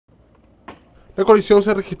La colisión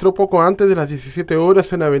se registró poco antes de las 17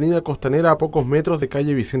 horas en la avenida Costanera, a pocos metros de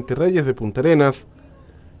calle Vicente Reyes de Punta Arenas.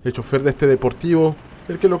 El chofer de este deportivo,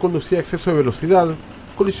 el que lo conducía a exceso de velocidad,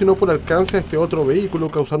 colisionó por alcance a este otro vehículo,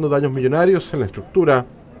 causando daños millonarios en la estructura.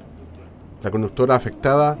 La conductora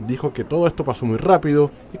afectada dijo que todo esto pasó muy rápido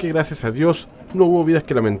y que gracias a Dios no hubo vidas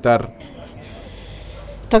que lamentar.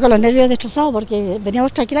 Estoy con los nervios destrozados porque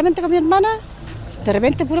veníamos tranquilamente con mi hermana, de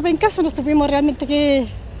repente puro pencazo, no supimos realmente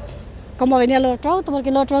cómo venían los otros autos,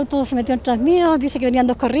 porque los otros autos se metieron tras mío, dice que venían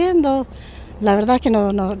dos corriendo, la verdad es que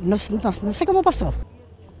no sé cómo pasó.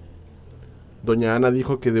 Doña Ana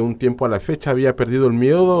dijo que de un tiempo a la fecha había perdido el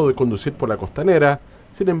miedo de conducir por la costanera,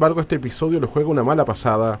 sin embargo este episodio le juega una mala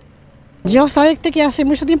pasada. Yo sabes que hace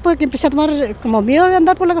mucho tiempo que empecé a tomar como miedo de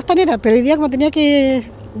andar por la costanera, pero hoy día como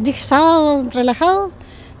dije sábado relajado,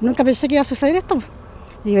 nunca pensé que iba a suceder esto.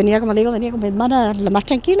 Y venía, como le digo, venía con mi hermana lo más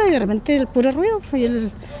tranquila y de repente el puro ruido y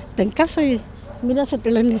el pencazo y mira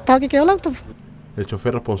el estado que quedó el auto. El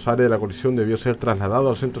chofer responsable de la colisión debió ser trasladado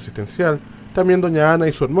al centro asistencial. También doña Ana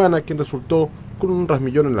y su hermana, quien resultó con un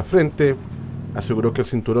rasmillón en la frente. Aseguró que el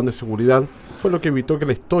cinturón de seguridad fue lo que evitó que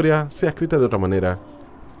la historia sea escrita de otra manera.